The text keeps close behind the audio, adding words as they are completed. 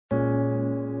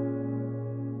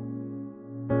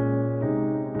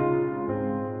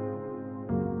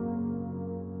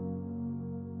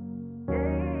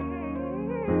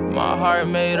heart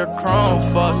made of chrome,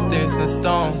 fuck sticks and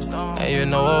stones. And you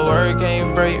know a word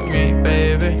can't break me,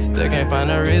 baby. Still can't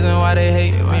find a reason why they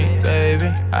hate me, baby.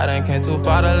 I done came too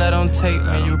far to let them take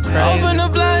me, you crazy. Open the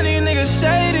blind, these niggas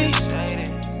shady.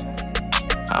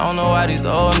 I don't know why these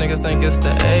old niggas think it's the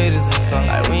 80s or something.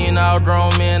 Like we ain't all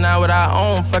grown men now with our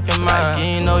own fucking mind. Like you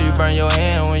ain't know you burn your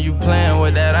hand when you playing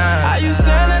with that iron. How you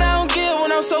saying that I don't give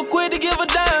when I'm so quick to give a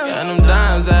dime? And them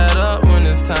dimes add up when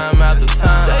it's time after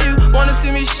time. Say you wanna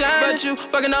see me shine, but you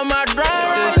fucking up my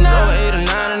drive. Just throw 8 or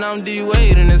 9 and I'm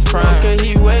D-Wade in this prime. Okay,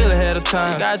 he way ahead of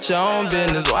time. You got your own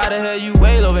business, why the hell you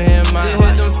wail over here, man? Still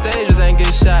hit them stages, ain't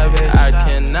get shot, baby. I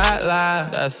cannot lie,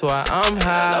 that's why I'm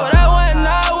high. So that wasn't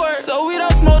our work, so we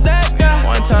don't smoke that guy.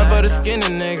 1 time for the skinny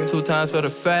nigga, 2 times for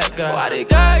the fat guy. Why did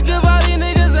God give all these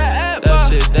niggas an app? That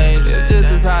shit dangerous. If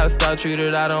this is how I start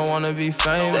treated, I don't wanna be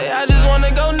famous. Say I just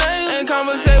wanna go name and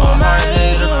conversate with my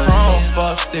angels. Chrome,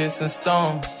 fuck sticks and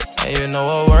stones. And you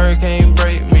know a word can't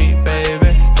break me, baby.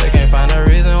 Still can't find a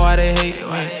reason why they hate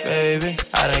me, baby.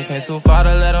 I done came too far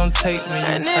to let them take me.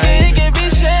 And nigga, it can be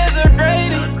Shaz or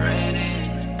Brady.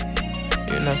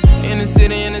 You know, in the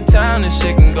city, in the town, this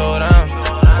shit can go down.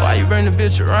 Why you bring the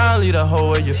bitch around, leave the hoe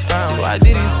where you found? See, why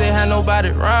did he say had nobody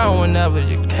around whenever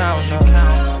you count up?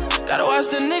 Gotta watch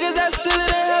the niggas that steal it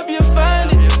and help you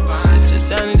find it. Shit, you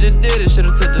done and you did it,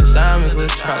 should've took the diamonds with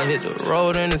you. Probably hit the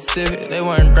road in the Civic, they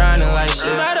weren't grinding like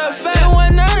shit. Matter of fact,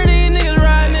 wasn't none of these niggas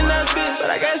riding in that bitch. But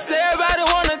I guess everybody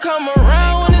wanna come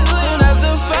around when it's lit. Soon as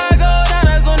the fire go down,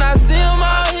 that's when I see them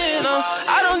all here. No,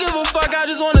 I don't give a fuck, I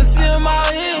just wanna see them all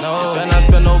here. No, better not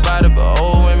spend nobody but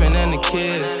old women and the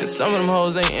kids. Cause some of them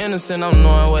hoes ain't innocent, I'm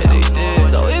knowing what they did.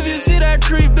 So if you see that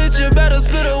creep, bitch, you better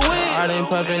spit a wig. I ain't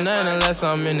pumping nothing unless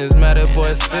I'm in this matted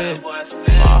boy's fit.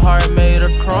 My heart made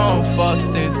of chrome, fuck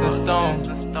sticks and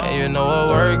stones. And you know a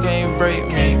word can't break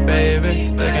me, baby.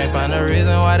 Still can't find a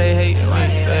reason why they hate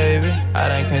me, baby. I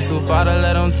done came too far to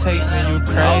let them take me, you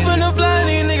crazy. Open the blind,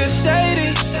 these niggas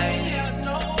shady.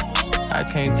 I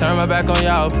can't turn my back on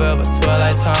y'all forever, 12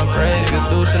 like Tom Brady. Niggas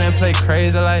do shit and play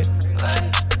crazy like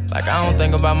I don't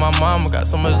think about my mama, got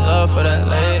so much love for that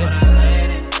lady.